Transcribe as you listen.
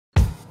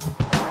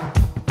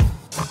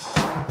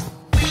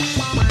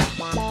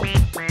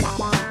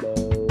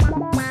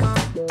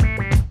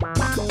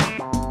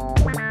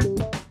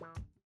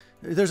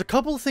There's a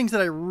couple of things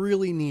that I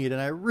really need,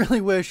 and I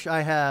really wish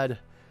I had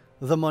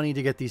the money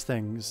to get these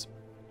things.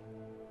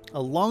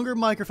 A longer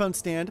microphone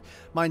stand.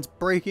 Mine's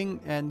breaking,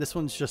 and this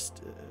one's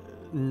just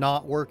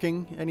not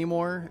working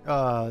anymore.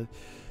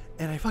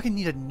 And I fucking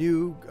need a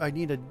new... I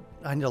need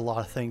a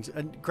lot of things.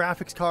 A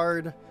graphics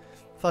card.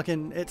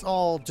 Fucking... It's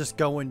all just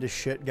going to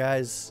shit,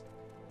 guys.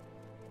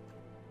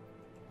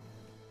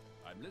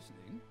 I'm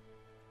listening.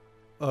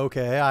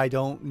 Okay, I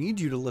don't need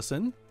you to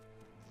listen.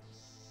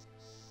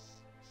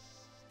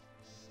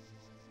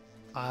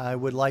 I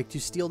would like to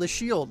steal the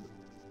shield.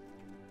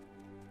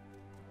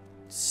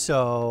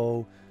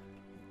 So...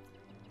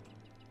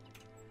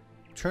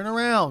 Turn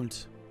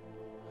around.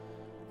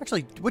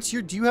 Actually, what's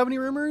your... Do you have any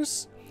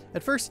rumors?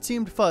 At first it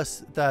seemed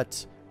fuss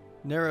that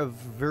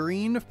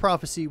Nerevarine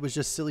prophecy was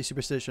just silly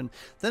superstition.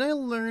 Then I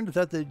learned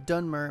that the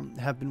Dunmer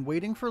have been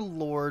waiting for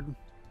Lord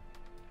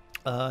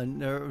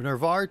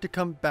Nervar to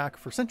come back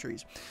for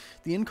centuries.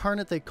 The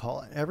incarnate, they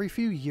call it. Every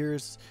few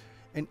years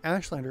an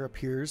Ashlander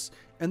appears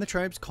and the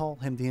tribes call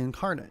him the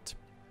incarnate.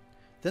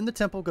 Then the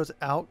temple goes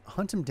out,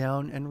 hunts him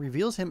down, and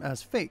reveals him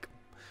as fake.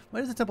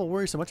 Why does the temple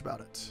worry so much about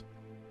it?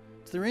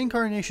 It's the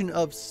reincarnation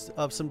of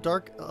some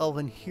dark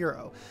elven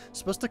hero,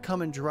 supposed to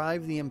come and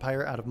drive the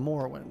Empire out of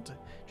Morrowind.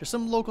 Just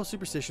some local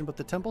superstition, but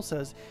the temple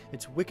says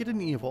it's wicked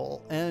and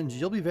evil, and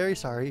you'll be very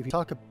sorry if you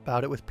talk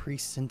about it with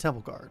priests and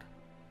temple guard.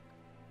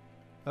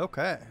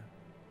 Okay.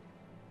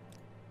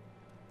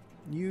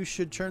 You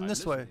should turn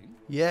this way.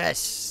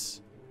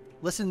 Yes!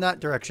 Listen that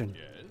direction.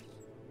 Yes.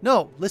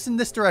 No, listen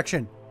this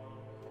direction.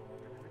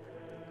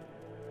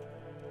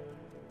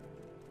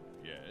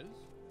 Yes.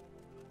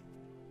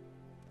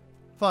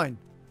 Fine.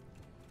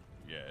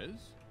 Yes.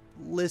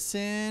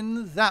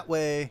 Listen that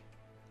way.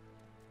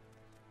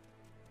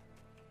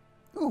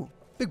 Ooh,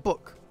 big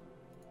book.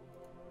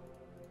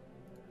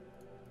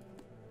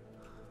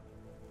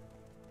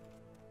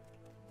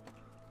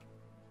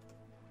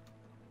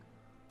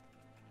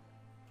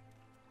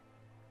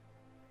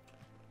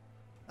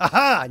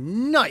 Aha!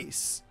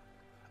 Nice!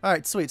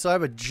 Alright, sweet. So I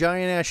have a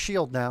giant-ass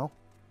shield now.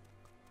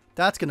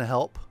 That's gonna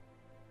help.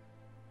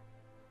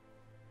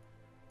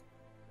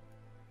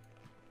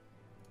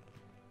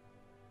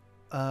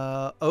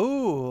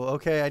 Oh,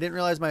 okay. I didn't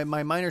realize my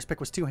miner's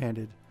pick was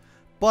two-handed.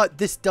 But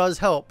this does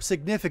help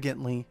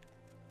significantly.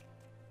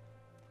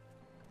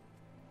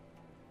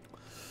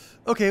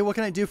 Okay, what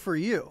can I do for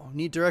you?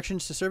 Need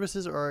directions to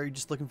services, or are you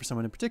just looking for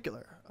someone in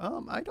particular?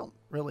 I don't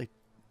really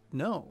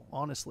know,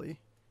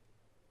 honestly.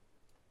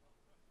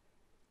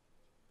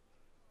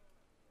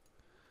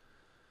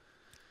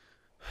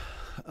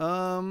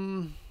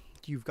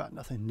 You've got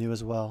nothing new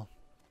as well.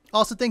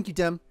 Also, thank you,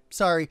 Dem.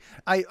 Sorry.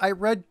 I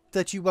read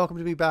that you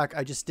welcomed me back.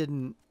 I just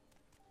didn't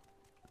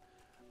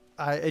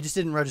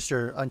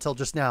register until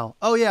just now.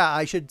 Oh yeah,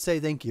 I should say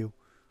thank you.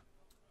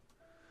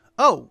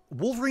 Oh,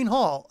 Wolverine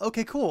Hall.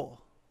 Okay,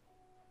 cool.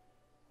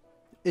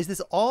 Is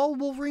this all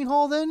Wolverine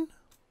Hall then?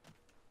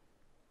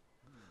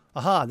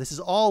 Aha, this is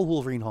all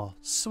Wolverine Hall.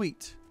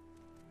 Sweet.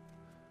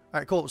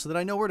 Alright, cool. So then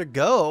I know where to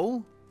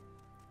go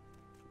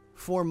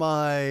for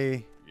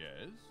my...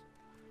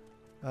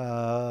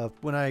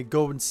 when I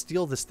go and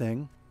steal this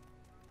thing.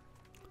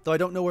 Though I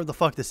don't know where the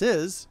fuck this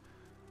is.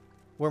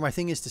 Where my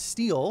thing is to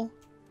steal.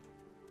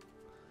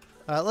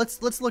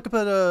 Let's look up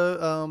at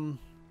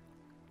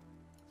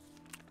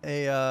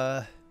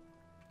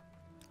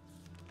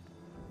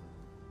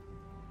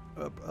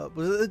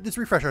let's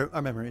refresh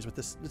our memories with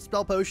this. The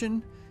spell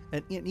potion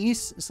and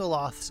Nis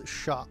Saloth's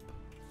shop.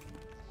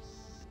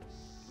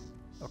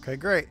 Okay,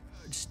 great.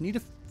 I just need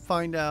to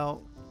find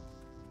out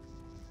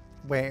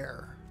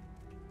where.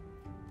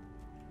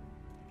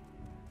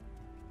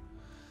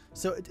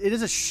 So it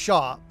is a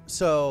shop,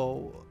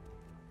 so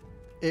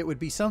it would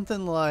be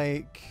something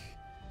like...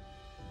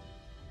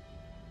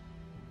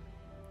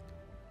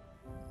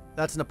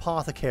 That's an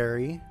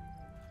apothecary.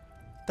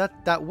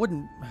 That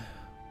wouldn't...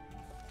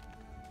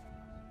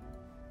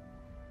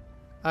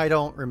 I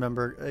don't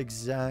remember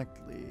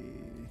exactly.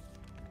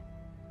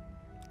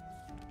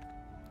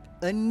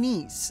 A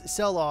niece,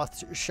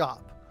 Seloth's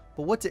shop.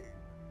 But what's it?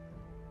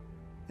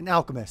 An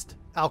alchemist.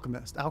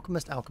 Alchemist.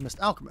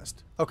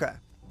 Okay.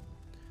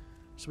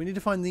 So we need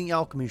to find the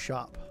alchemy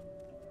shop.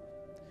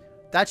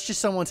 That's just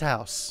someone's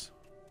house.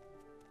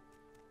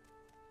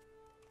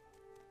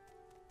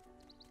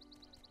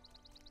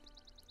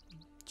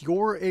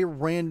 You're a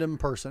random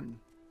person.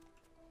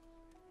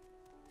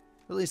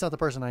 At least not the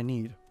person I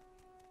need.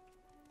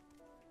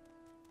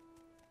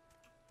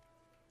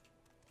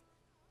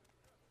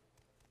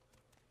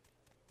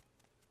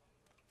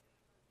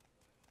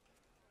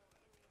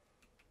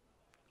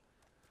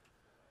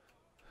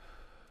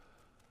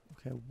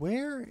 Okay,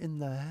 where in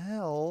the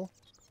hell?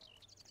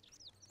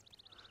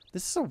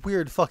 This is a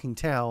weird fucking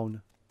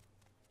town.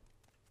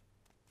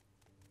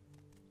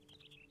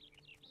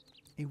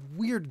 A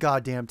weird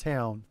goddamn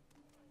town.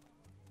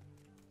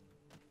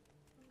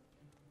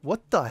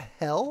 What the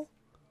hell?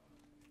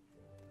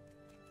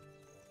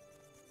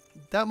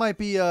 That might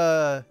be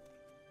a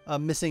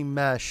missing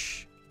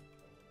mesh.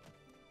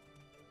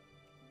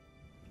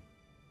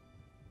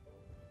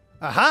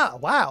 Aha!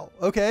 Wow.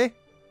 Okay.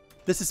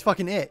 This is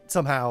fucking it,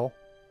 somehow.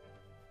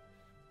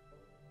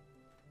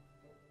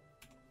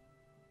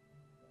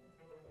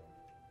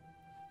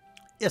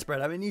 Yes,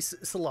 Brad, I'm in East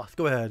Saloth.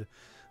 Go ahead.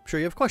 I'm sure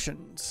you have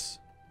questions.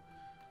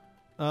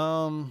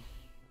 Potion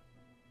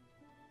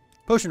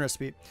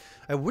recipe.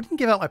 I wouldn't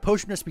give out my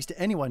potion recipes to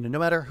anyone, no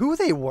matter who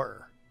they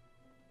were.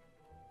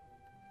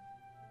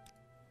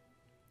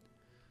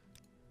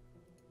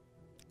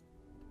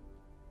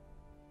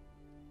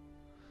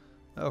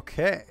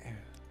 Okay.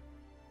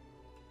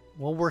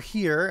 Well, we're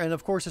here, and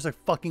of course there's a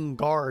fucking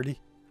guard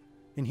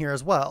in here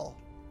as well.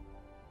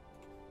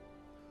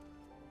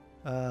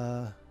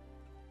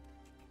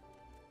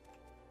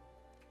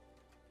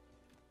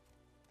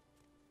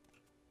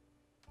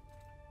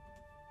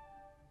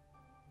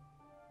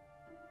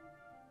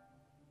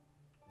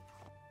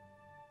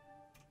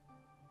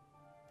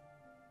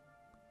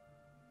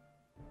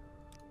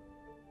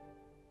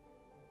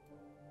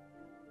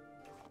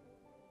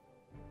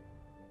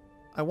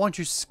 I want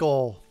your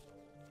skull.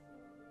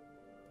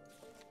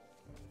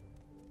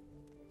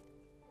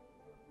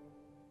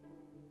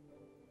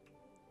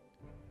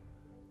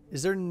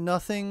 Is there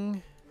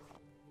nothing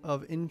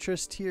of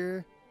interest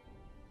here?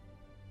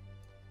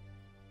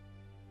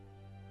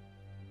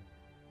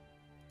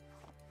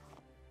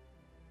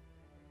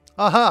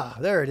 Aha!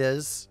 There it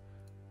is.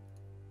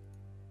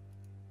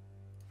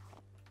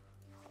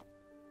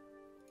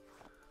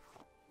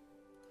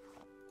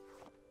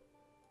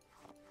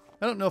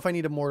 I don't know if I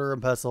need a mortar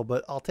and pestle,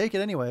 but I'll take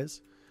it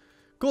anyways.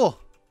 Cool.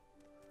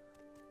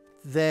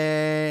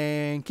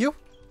 Thank you.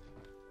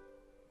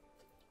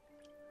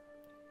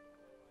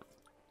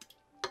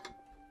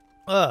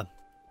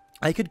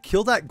 I could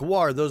kill that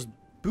guar. Those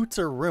boots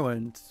are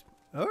ruined.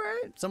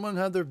 Alright. Someone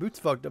had their boots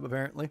fucked up,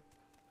 apparently.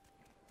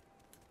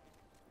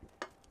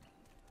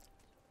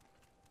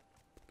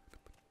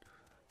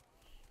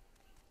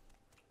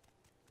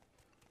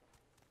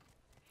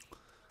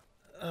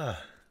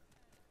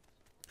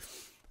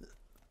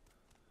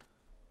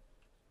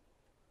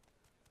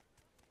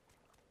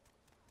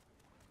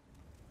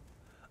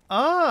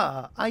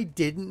 I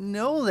didn't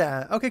know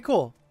that. Okay,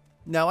 cool.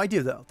 Now I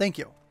do, though. Thank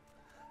you.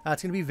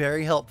 That's going to be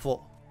very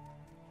helpful,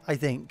 I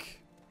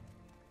think.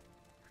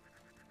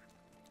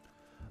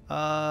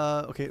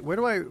 Okay, where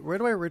do I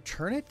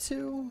return it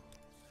to?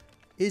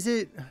 Is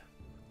it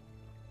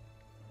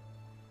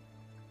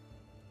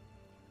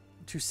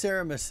to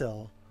Sarah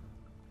Missil?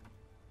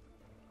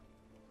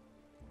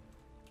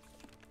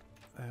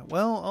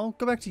 Well, I'll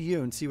go back to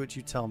you and see what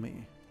you tell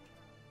me.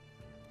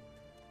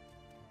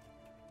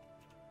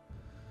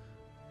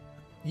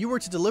 You were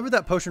to deliver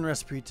that potion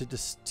recipe to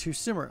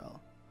Sumeril.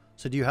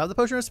 So do you have the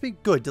potion recipe?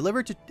 Good. Deliver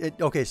it to...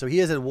 Okay, so he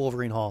is at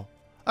Wolverine Hall.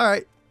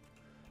 Alright.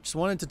 Just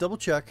wanted to double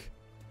check.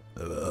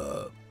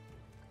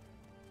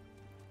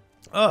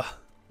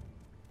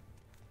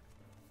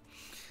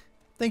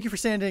 Thank you for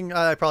standing...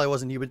 I probably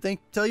wasn't you, but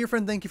tell your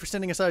friend thank you for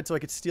standing aside so I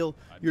could steal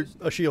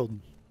a shield.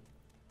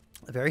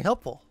 Very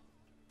helpful.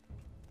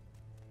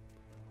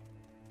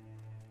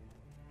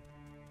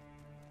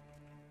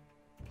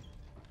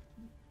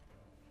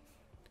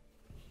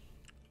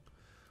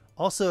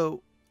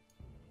 Also,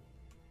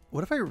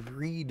 what if I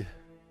read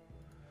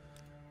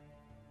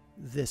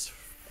this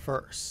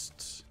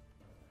first?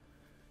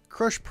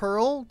 Crush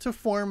pearl to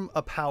form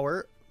a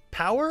power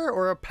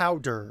or a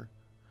powder?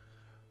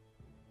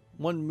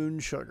 1 moon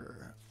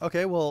sugar.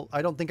 Okay, well,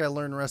 I don't think I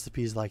learned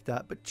recipes like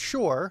that, but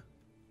sure.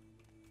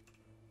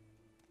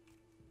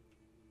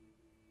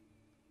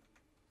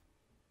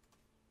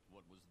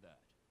 What was that?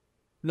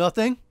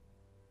 Nothing.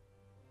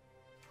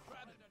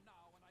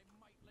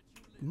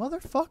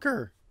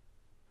 Motherfucker.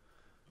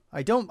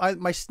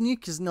 My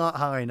sneak is not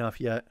high enough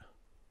yet.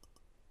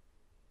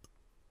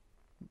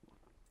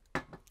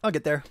 I'll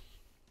get there.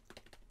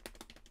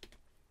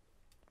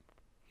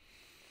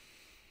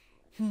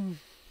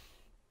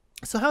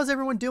 So how's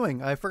everyone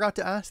doing? I forgot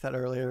to ask that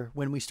earlier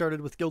when we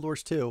started with Guild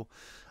Wars 2.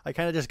 I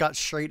kind of just got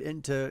straight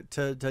into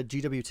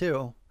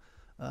GW2.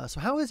 So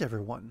how is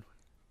everyone?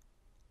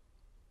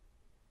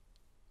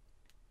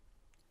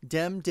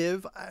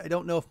 Div, I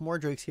don't know if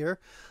Mordrake's here.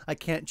 I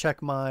can't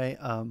check my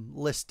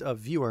list of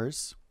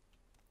viewers.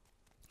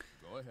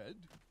 Go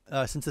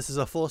ahead. Since this is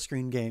a full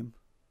screen game.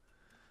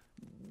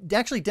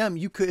 Actually, Dem,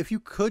 if you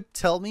could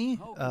tell me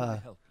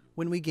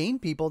when we gain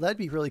people, that'd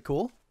be really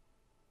cool.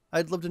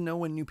 I'd love to know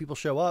when new people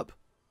show up.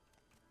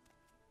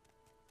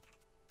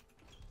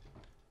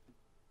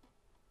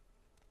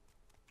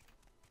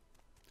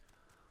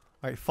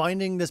 Alright,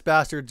 finding this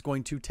bastard's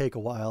going to take a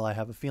while, I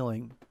have a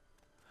feeling.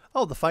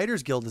 Oh, the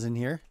Fighters Guild is in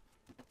here.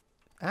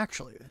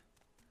 Actually.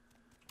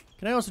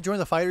 Can I also join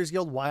the Fighters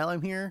Guild while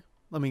I'm here?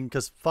 I mean,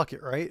 because fuck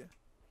it, right?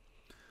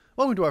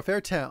 Welcome to our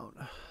fair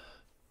town.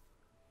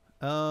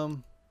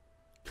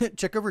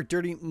 Check over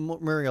Dirty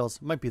Muriel's.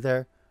 Might be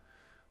there.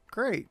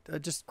 Great.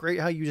 Just great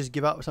how you just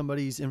give out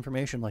somebody's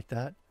information like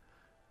that.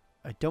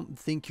 I don't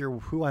think you're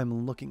who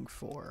I'm looking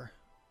for.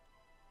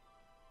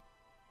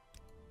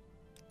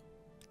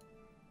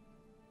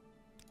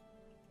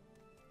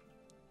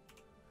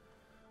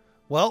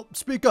 Well,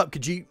 speak up,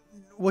 Khajiit.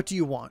 What do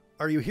you want?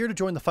 Are you here to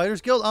join the Fighters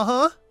Guild?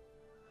 Uh-huh.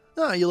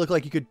 Ah, you look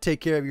like you could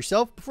take care of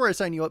yourself. Before I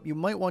sign you up, you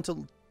might want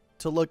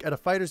to look at a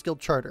Fighters Guild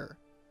charter.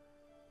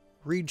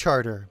 Read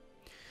charter.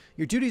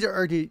 Your duties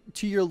are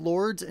to your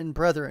lords and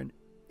brethren.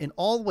 In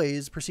all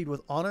ways, proceed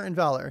with honor and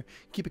valor.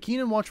 Keep a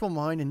keen and watchful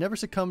mind and never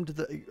succumb to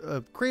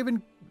the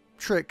craven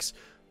tricks.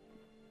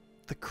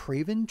 The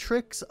craven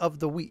tricks of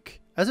the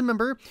weak. As a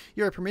member,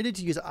 you are permitted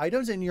to use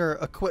items in your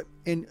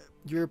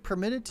You're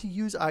permitted to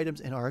use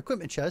items in our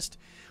equipment chest.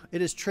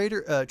 It is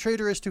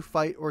traitorous to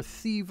fight or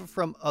thieve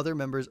from other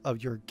members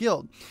of your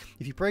guild.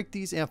 If you break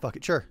these, fuck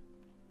it, sure.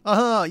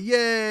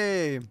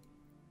 Yay!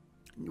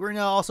 We're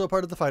now also a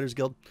part of the Fighters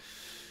Guild.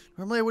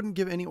 Normally, I wouldn't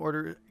give any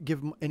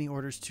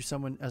orders to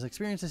someone as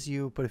experienced as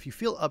you, but if you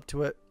feel up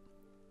to it,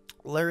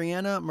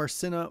 Lariana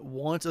Marcina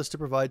wants us to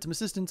provide some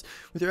assistance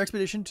with your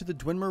expedition to the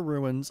Dwinmer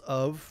ruins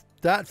of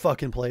that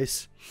fucking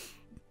place.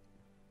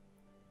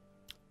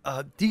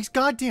 These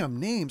goddamn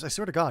names, I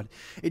swear to God.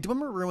 A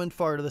Dwinmer ruin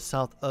far to the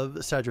south of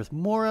Sadrith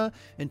Mora,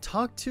 and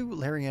talk to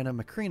Lariana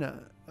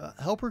Macrina.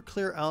 Help her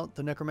clear out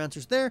the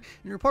necromancers there,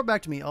 and report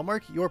back to me. I'll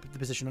mark the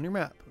position on your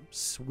map.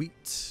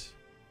 Sweet.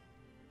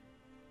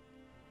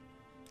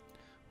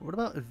 What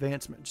about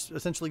advancement? Just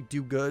essentially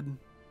do good.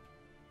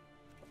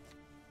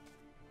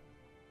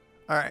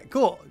 Alright,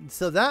 cool.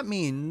 So that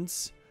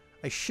means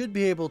I should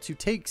be able to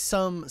take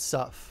some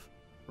stuff,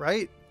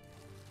 right?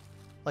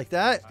 Like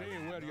that?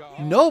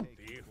 Nope.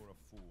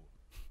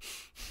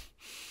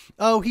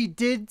 Oh, he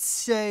did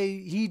say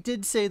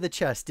the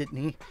chest, didn't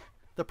he?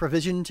 The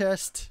provision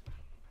chest.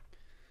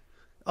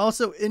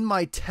 Also, in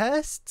my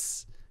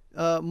tests,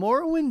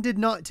 Morrowind did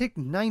not take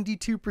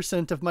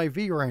 92% of my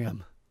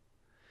VRAM.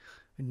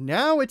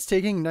 Now it's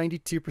taking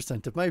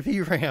 92% of my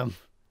VRAM.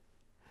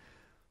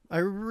 I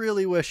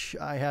really wish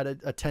I had a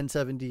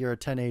 1070 or a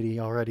 1080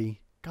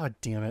 already. God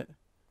damn it.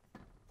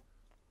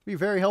 Be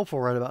very helpful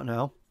right about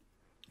now.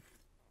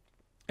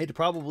 It'd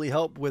probably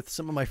help with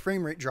some of my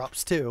frame rate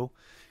drops too,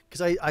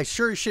 because I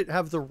sure as shit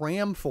have the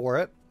RAM for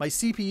it. My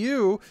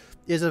CPU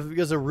is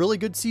a really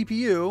good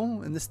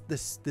CPU, and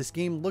this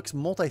game looks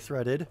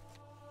multi-threaded.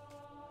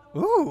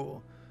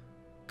 Ooh,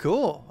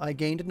 cool. I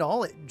gained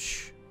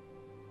knowledge.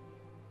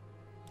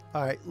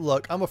 All right,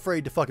 look, I'm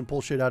afraid to fucking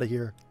pull shit out of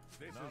here.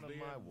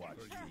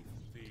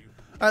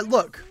 All right,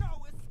 look.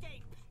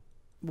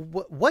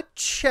 What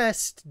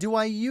chest do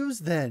I use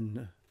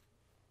then?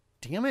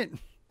 Damn it.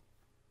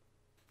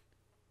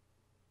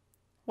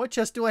 What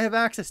chest do I have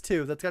access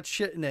to that's got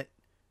shit in it?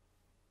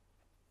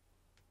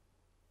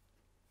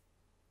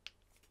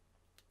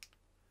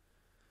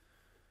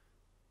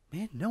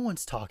 Man, no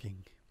one's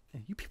talking.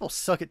 You people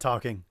suck at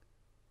talking.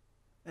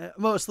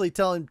 Mostly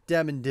telling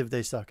Dem and Div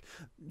they suck.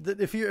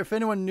 If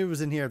anyone new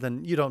is in here,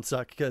 then you don't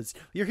suck because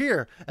you're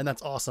here, and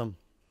that's awesome.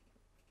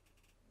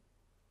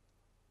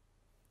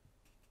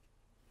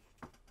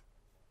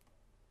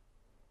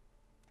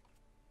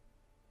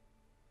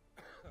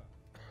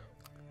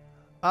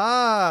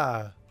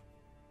 Ah.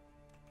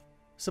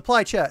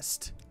 Supply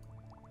chest.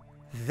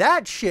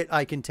 That shit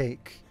I can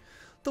take.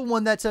 The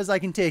one that says I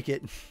can take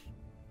it.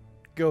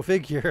 Go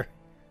figure.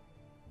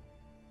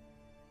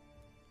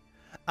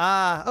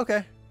 Ah,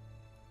 okay.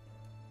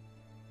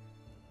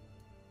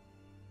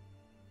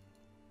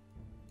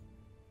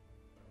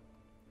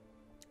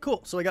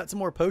 Cool. So I got some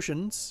more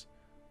potions.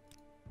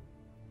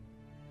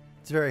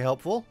 It's very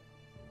helpful.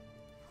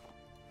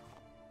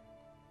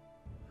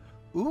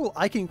 Ooh,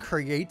 I can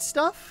create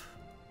stuff?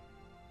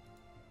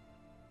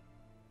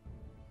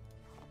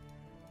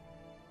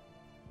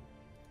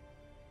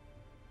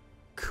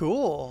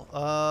 Cool.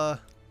 I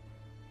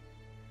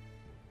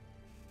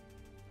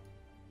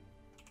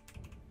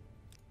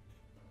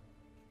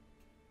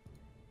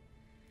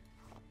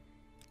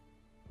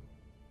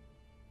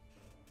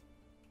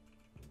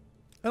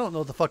don't know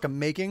what the fuck I'm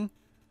making.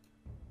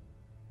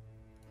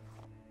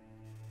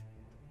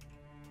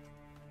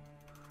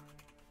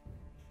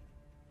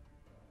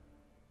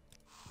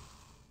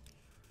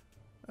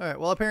 Alright,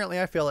 well apparently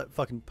I fail at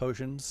fucking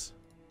potions.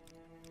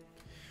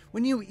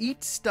 When you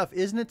eat stuff,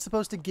 isn't it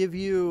supposed to give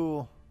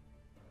you...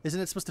 Isn't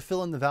it supposed to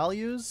fill in the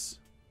values?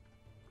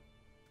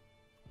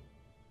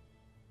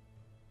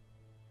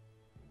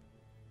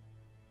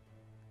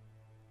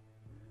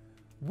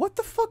 What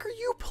the fuck are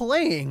you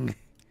playing?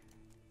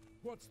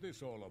 What's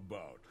this all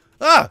about?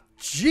 Ah!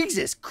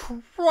 Jesus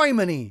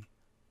criminy!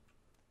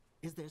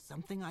 Is there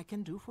something I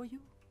can do for you?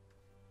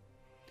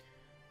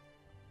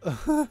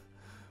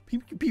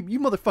 You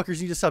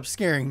motherfuckers need to stop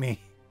scaring me.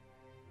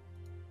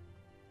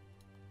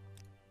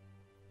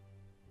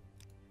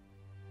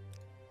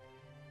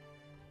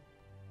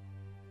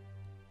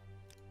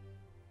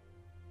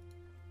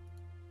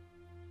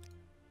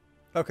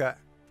 Okay.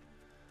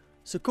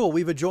 So cool,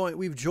 we've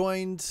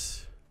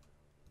joined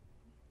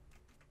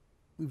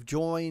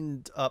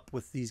up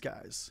with these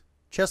guys.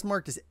 Chest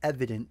marked as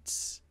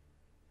evidence.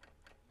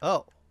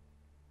 Oh.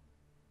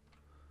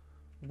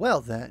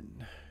 Well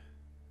then.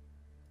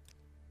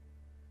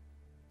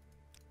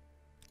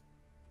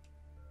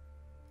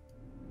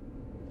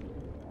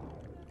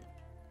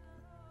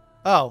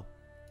 Oh.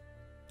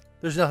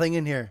 There's nothing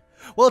in here.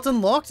 Well, it's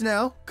unlocked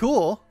now.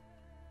 Cool.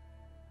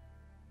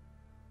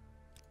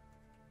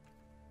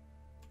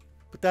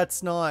 But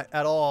that's not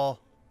at all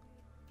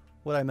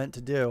what I meant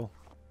to do.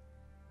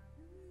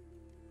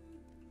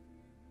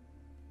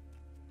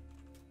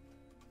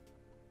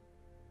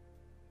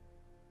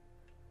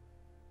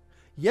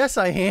 Yes,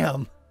 I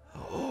am.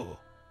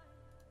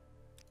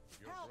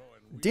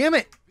 Damn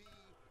it.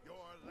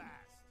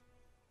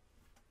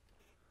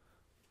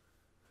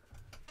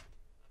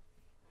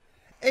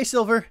 Hey,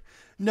 Silver.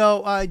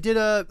 No, I did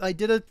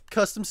a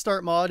custom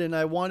start mod, and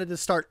I wanted to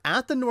start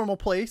at the normal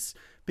place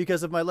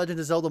because of my Legend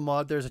of Zelda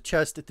mod. There's a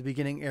chest at the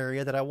beginning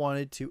area that I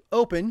wanted to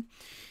open,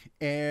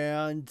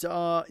 and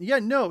yeah,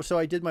 no. So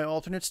I did my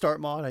alternate start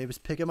mod. I was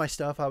picking my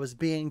stuff. I was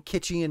being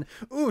kitschy and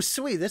ooh,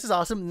 sweet. This is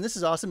awesome, and this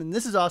is awesome, and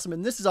this is awesome,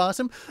 and this is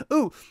awesome.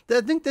 Ooh,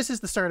 I think this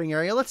is the starting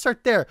area. Let's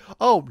start there.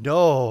 Oh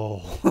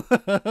no.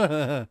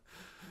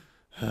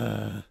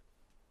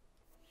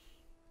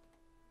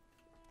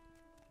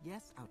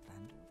 Yes,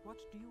 Outlander, what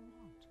do you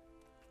want?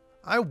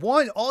 I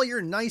want all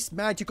your nice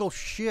magical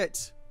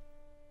shit.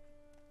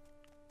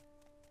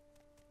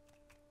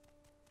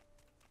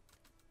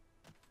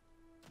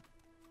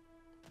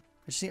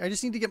 I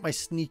just need to get my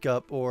sneak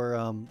up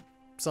or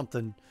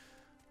something.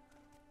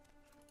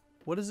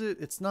 What is it?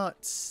 It's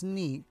not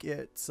sneak.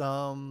 It's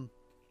maybe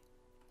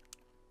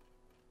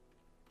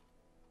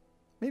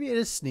it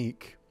is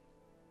sneak.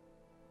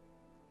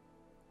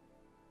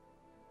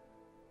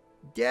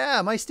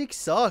 Yeah, my sneak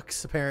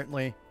sucks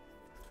apparently.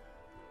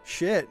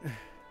 Shit.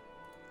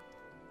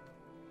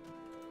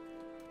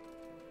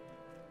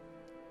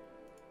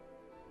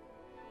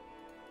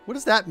 What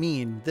does that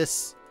mean?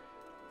 This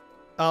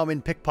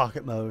in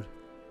pickpocket mode.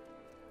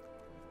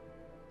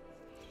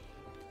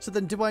 So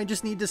then do I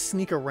just need to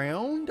sneak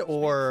around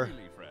or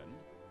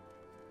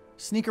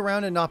sneak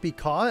around and not be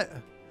caught?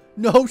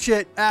 No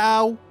shit.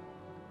 Ow.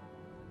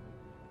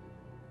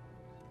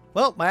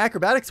 Well, my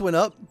acrobatics went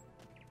up.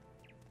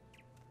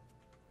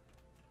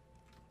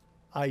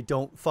 I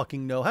don't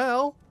fucking know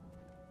how.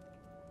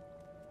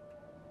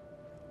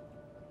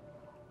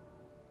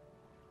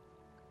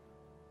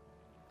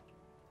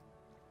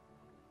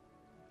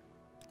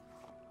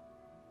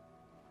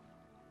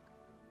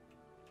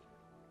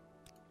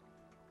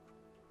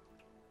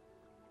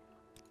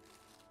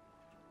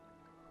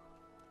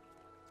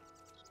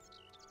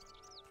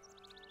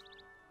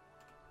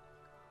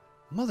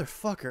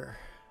 Motherfucker.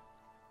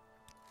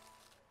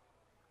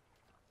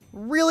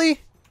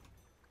 Really?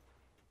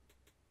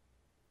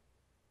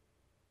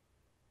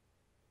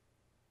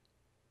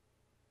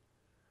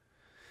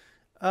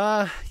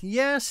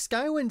 Yeah,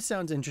 Skywind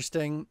sounds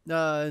interesting.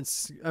 I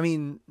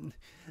mean,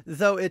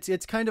 though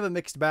it's kind of a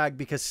mixed bag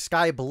because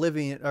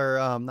Skyblivion, or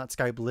not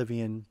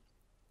Skyblivion,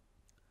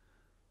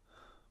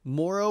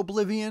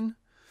 Morrowind,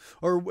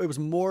 or it was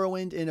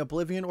Morrowind in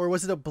Oblivion, or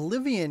was it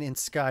Oblivion in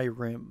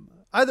Skyrim?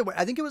 Either way,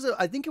 I think it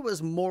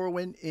was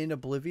Morrowind in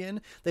Oblivion.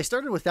 They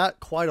started with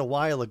that quite a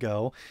while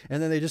ago,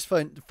 and then they just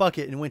fuck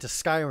it and went to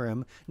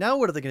Skyrim. Now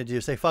what are they going to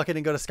do? Say fuck it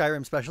and go to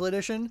Skyrim Special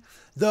Edition?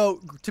 Though,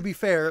 to be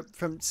fair,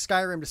 from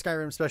Skyrim to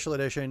Skyrim Special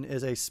Edition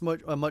is a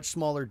much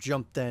smaller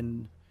jump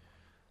than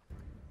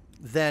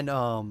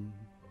Skyrim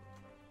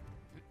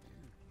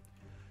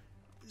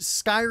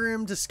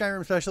to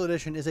Skyrim Special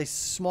Edition is a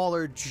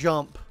smaller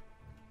jump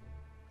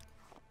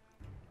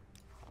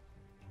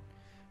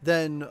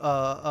than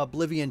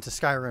Oblivion to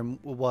Skyrim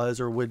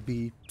was or would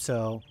be,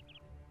 so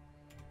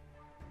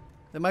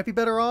they might be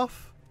better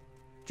off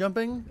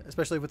jumping,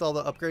 especially with all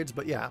the upgrades,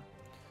 but yeah.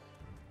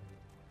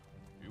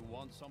 You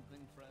want something,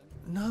 friend?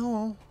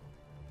 No.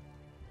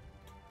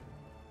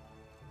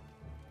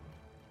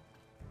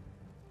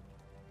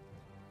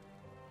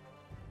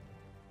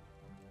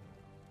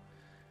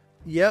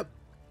 Yep.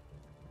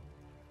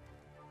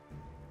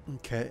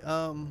 Okay,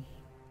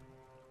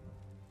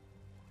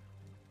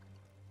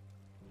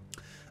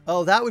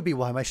 oh, that would be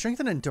why. My strength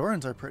and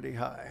endurance are pretty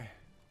high.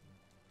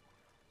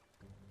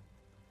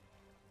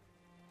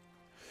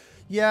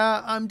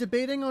 Yeah, I'm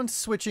debating on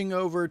switching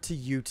over to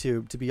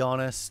YouTube, to be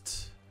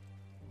honest.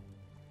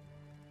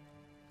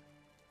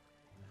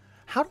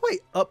 How do I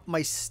up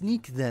my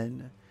sneak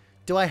then?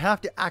 Do I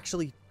have to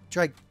actually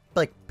try,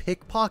 like,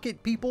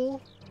 pickpocket people?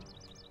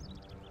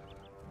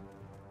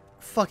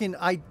 Fucking,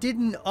 I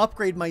didn't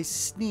upgrade my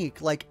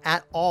sneak, like,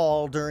 at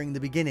all during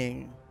the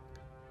beginning.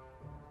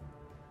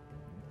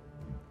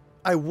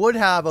 I would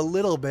have a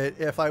little bit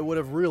if I would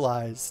have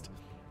realized.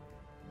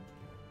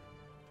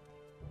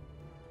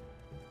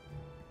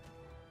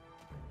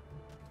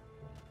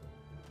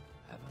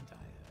 Haven't I?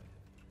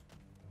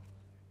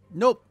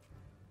 Nope.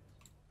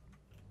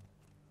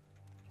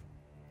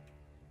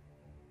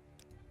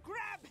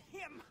 Grab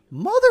him!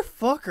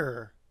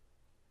 Motherfucker.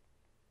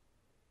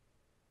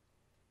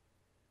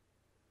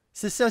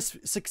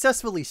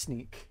 Successfully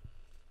sneak.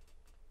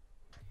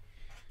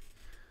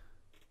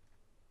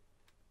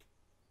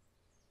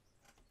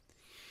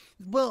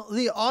 Well,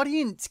 the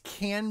audience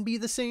can be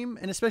the same,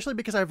 and especially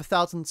because I have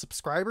 1,000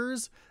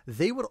 subscribers,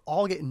 they would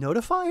all get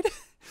notified.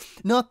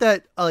 Not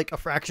that like a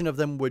fraction of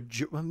them would,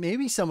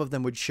 maybe some of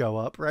them would show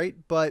up, right?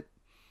 But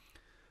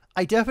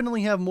I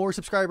definitely have more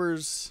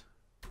subscribers.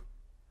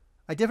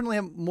 I definitely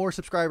have more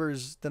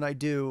subscribers than I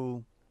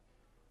do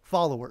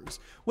followers.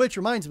 Which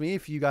reminds me,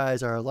 if you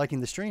guys are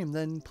liking the stream,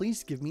 then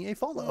please give me a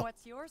follow.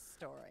 What's your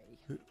story?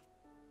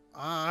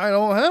 I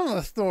don't have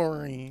a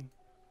story.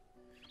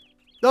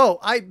 Oh,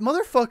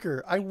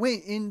 motherfucker, I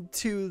went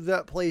into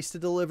that place to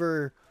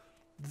deliver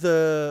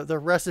the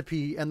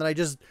recipe, and then I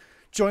just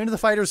joined the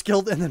Fighters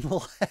Guild and then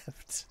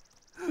left.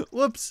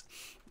 Whoops.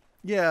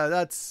 Yeah,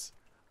 that's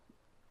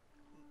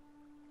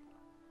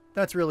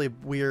really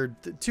weird.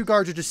 The two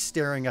guards are just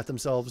staring at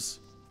themselves.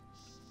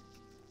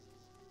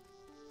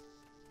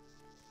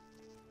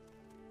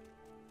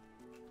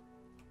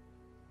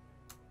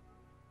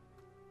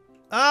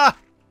 Ah!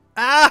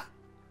 Ah!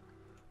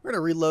 We're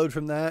gonna reload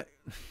from that.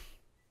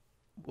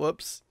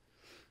 Whoops.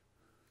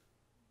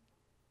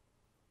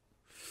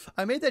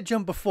 I made that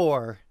jump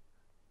before.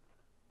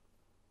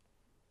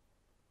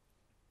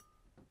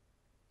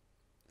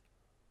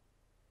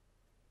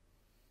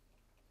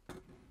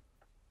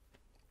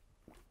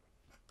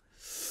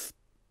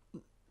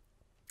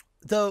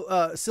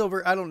 Though,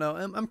 Silver, I don't know.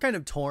 I'm kind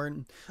of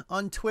torn.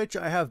 On Twitch,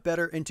 I have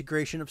better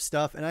integration of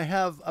stuff, and I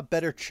have a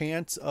better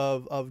chance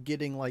of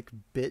getting, like,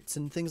 bits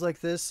and things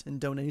like this and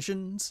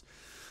donations.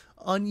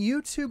 On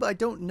YouTube, I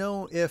don't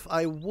know if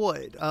I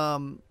would.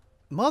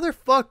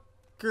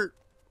 Motherfucker.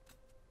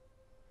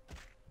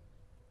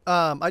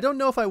 I don't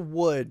know if I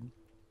would.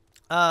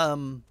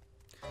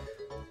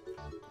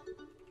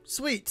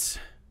 Sweet.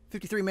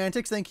 53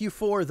 Mantics, thank you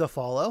for the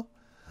follow.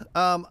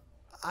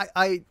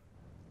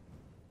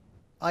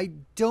 I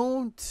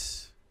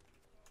don't...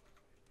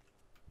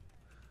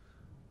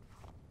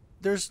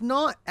 There's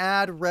not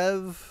ad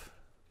rev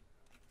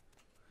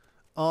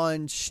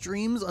on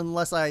streams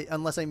unless I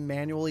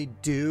manually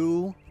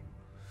do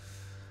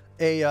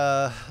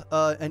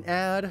an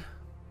ad.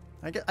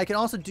 I can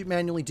also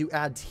manually do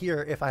ads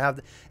here if I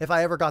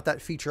ever got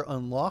that feature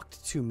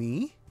unlocked to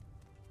me.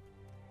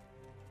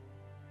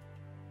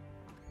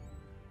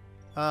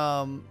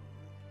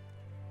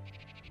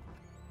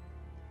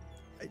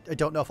 I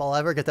don't know if I'll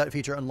ever get that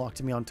feature unlocked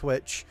to me on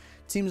Twitch.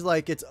 It seems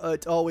like it's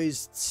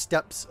always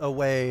steps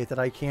away that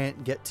I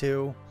can't get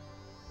to.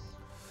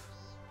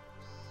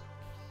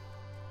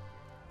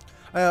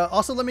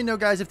 Also, let me know,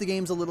 guys, if the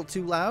game's a little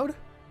too loud.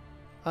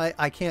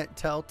 I can't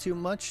tell too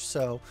much,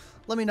 so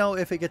let me know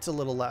if it gets a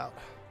little loud.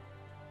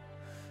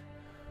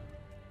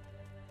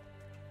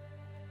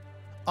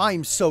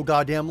 I'm so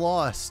goddamn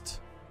lost.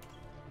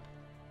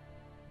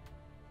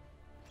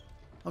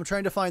 I'm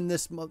trying to find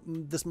this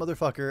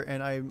motherfucker,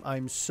 and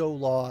I'm so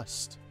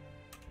lost.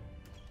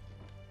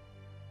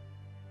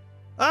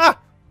 Ah!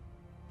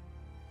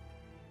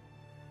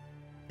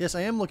 Yes,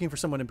 I am looking for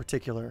someone in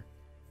particular.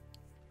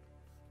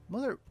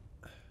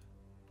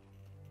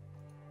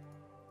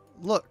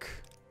 Look.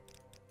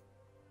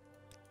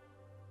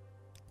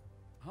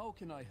 How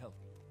can I help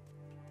you?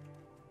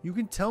 You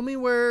can tell me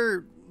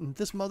where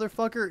this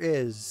motherfucker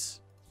is.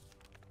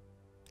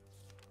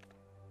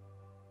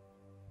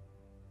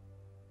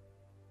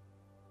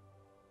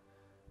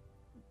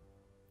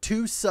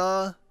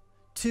 Tusa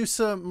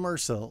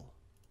Mercil.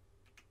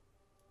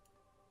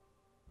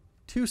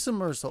 Tusa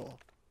Mercil.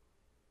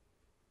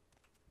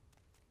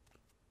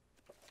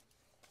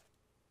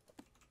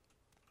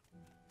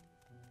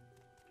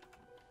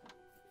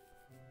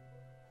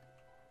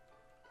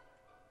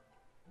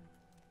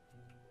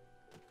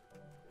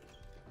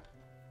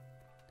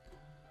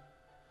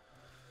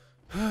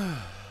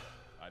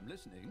 I'm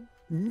listening.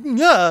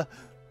 Yeah.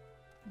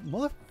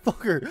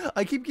 Motherfucker.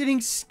 I keep getting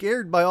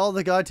scared by all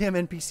the goddamn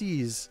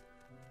NPCs.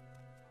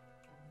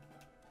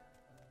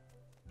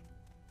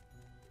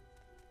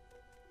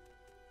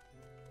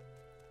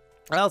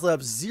 I also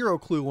have zero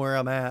clue where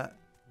I'm at.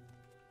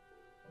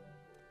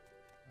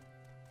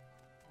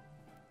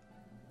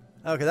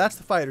 Okay, that's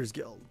the Fighters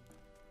Guild.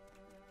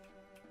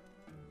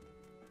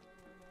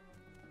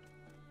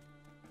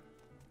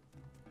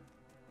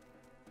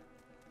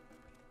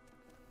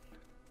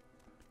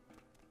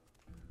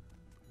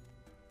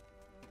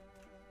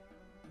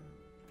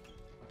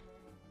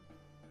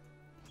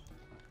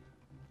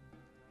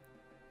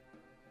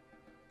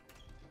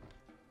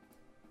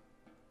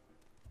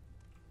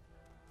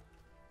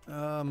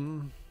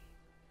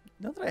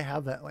 Now that I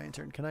have that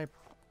lantern, can I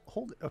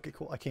hold it? Okay,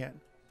 cool. I can.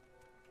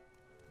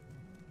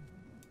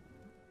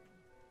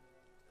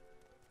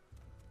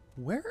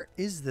 Where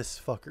is this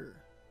fucker?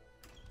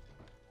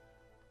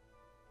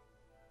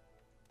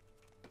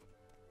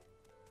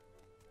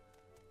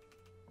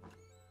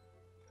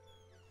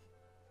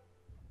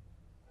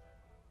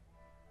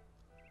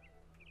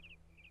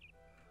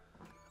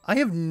 I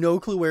have no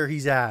clue where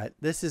he's at.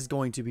 This is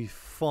going to be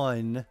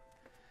fun.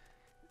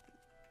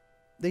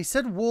 They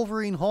said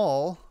Wolverine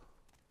Hall.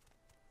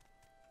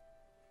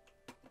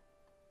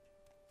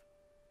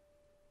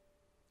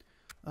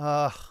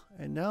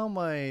 And now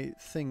my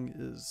thing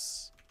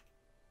is...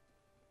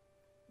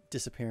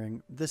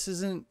 disappearing. This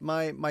isn't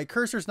my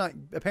cursor's not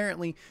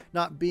apparently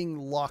not being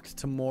locked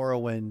to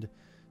Morrowind,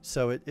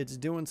 so it's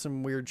doing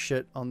some weird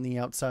shit on the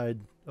outside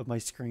of my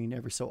screen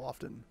every so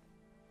often.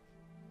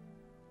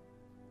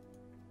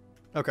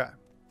 Okay.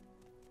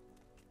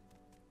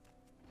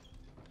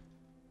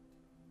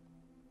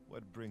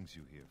 What brings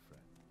you here,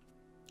 friend?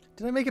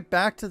 Did I make it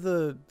back to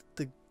the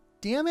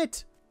damn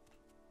it?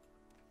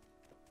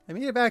 I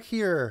made it back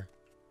here.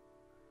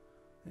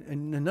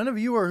 And none of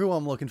you are who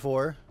I'm looking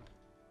for.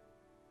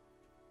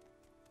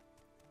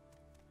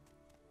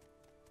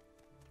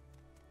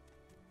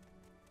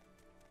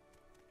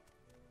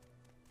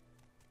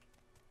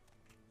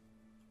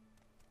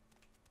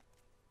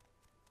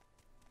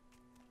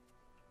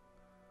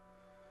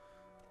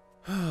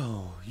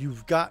 Oh,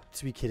 you've got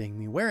to be kidding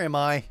me. Where am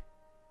I?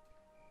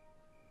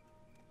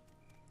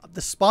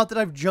 The spot that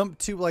I've jumped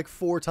to like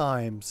 4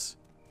 times.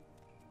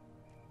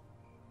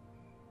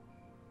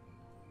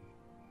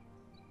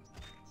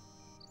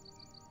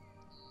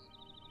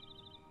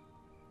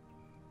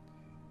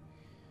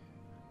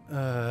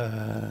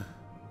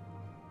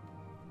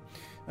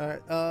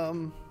 Alright,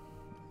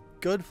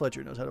 good.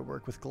 Fletcher knows how to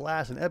work with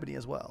glass and ebony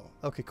as well.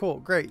 Okay, cool.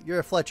 Great. You're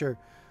a Fletcher.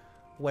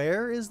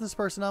 Where is this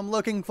person I'm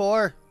looking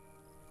for?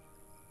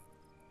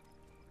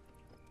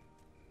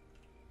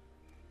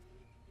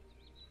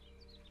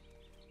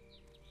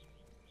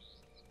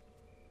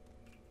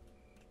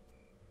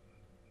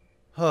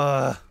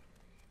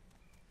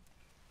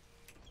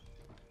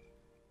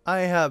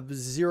 I have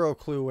 0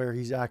 clue where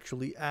he's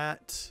actually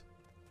at.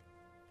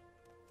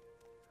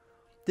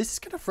 This is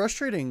kind of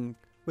frustrating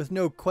with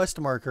no quest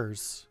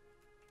markers.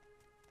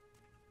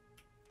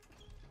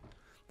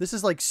 This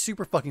is like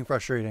super fucking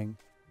frustrating.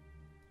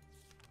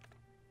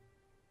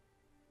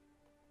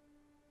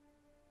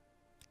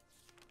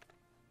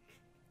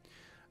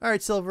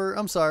 Alright, Silver,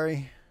 I'm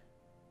sorry.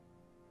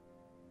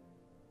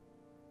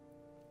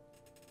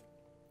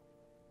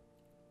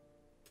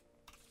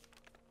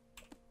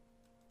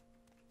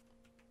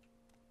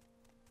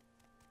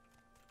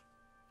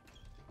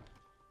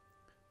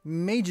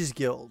 Mages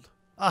Guild.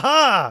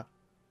 Aha!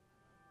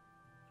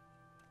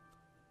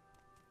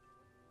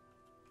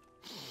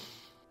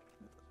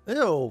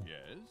 Ew.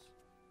 Yes?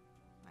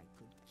 I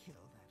could kill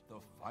that.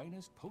 The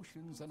finest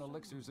potions and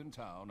elixirs in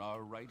town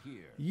are right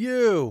here.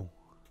 You.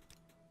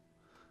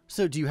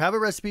 So, do you have a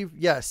recipe?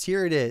 Yes,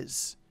 here it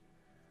is.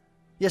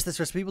 Yes, this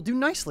recipe will do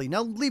nicely.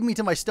 Now leave me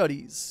to my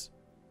studies.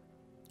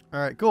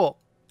 Alright, cool.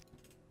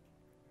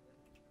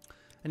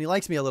 And he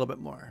likes me a little bit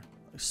more.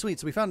 Sweet,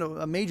 so we found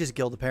a Mages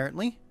Guild,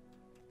 apparently.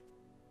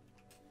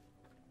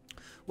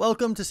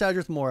 Welcome to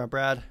Sadrith Mora,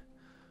 Brad.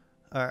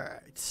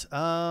 Alright,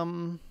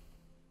 okay,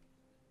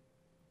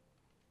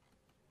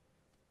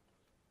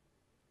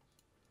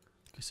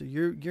 so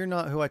you're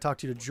not who I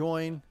talked to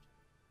join.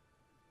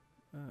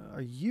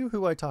 Are you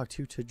who I talked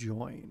to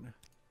join?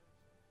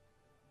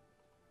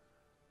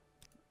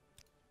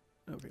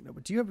 Okay, no,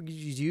 but do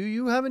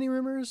you have any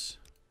rumors?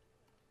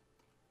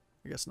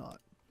 I guess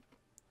not.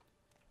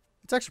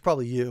 It's actually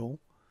probably you.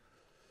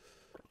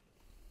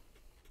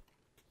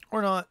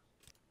 Or not.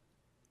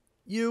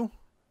 You?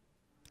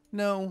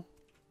 No.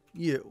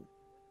 You.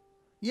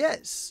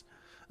 Yes.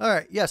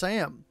 Alright, yes, I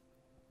am.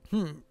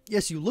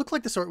 Yes, you look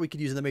like the sort we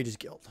could use in the Mages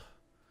Guild.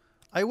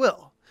 I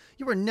will.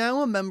 You are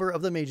now a member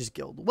of the Mages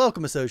Guild.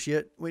 Welcome,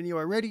 associate. When you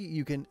are ready,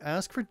 you can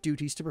ask for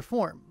duties to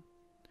perform.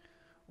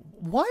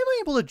 Why am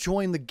I able to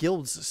join the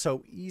guilds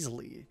so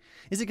easily?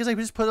 Is it because I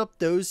just put up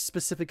those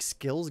specific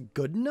skills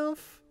good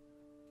enough?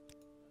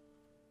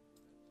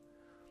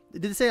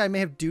 Did it say I may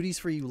have duties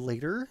for you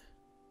later?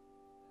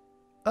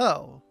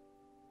 Oh.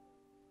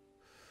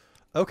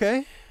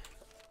 Okay.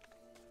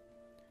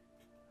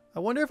 I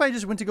wonder if I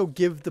just went to go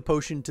give the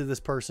potion to this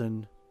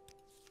person.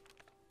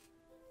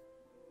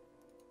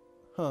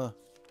 Huh.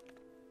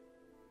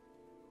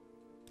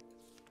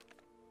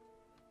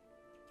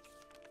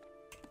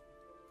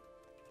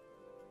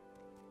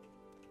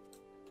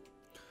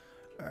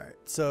 Alright,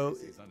 so...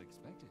 This is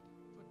unexpected,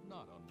 but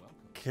not unwelcome.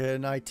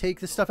 Can I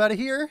take this stuff out of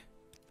here?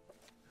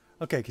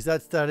 Okay, because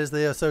that is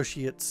the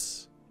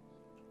associates.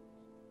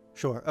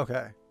 Sure,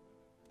 okay.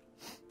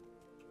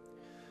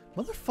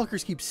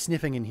 Motherfuckers keep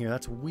sniffing in here.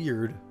 That's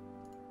weird.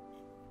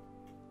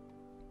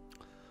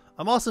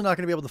 I'm also not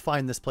going to be able to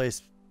find this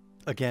place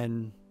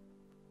again.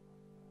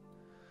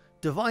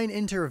 Divine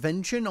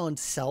intervention on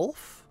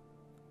self?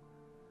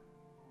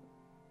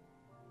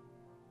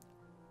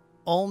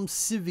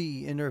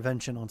 Almcivi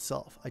intervention on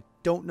self. I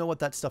don't know what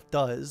that stuff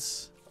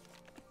does.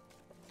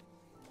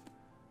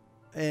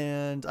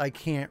 And I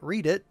can't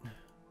read it.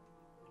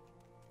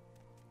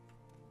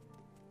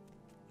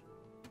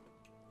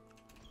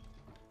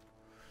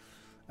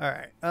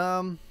 Alright,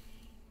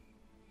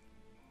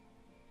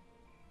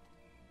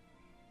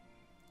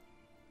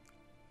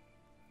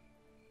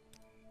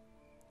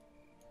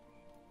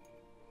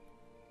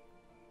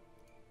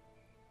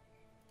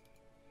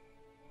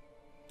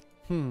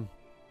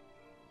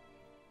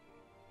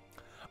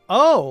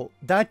 Oh,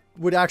 that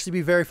would actually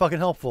be very fucking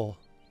helpful.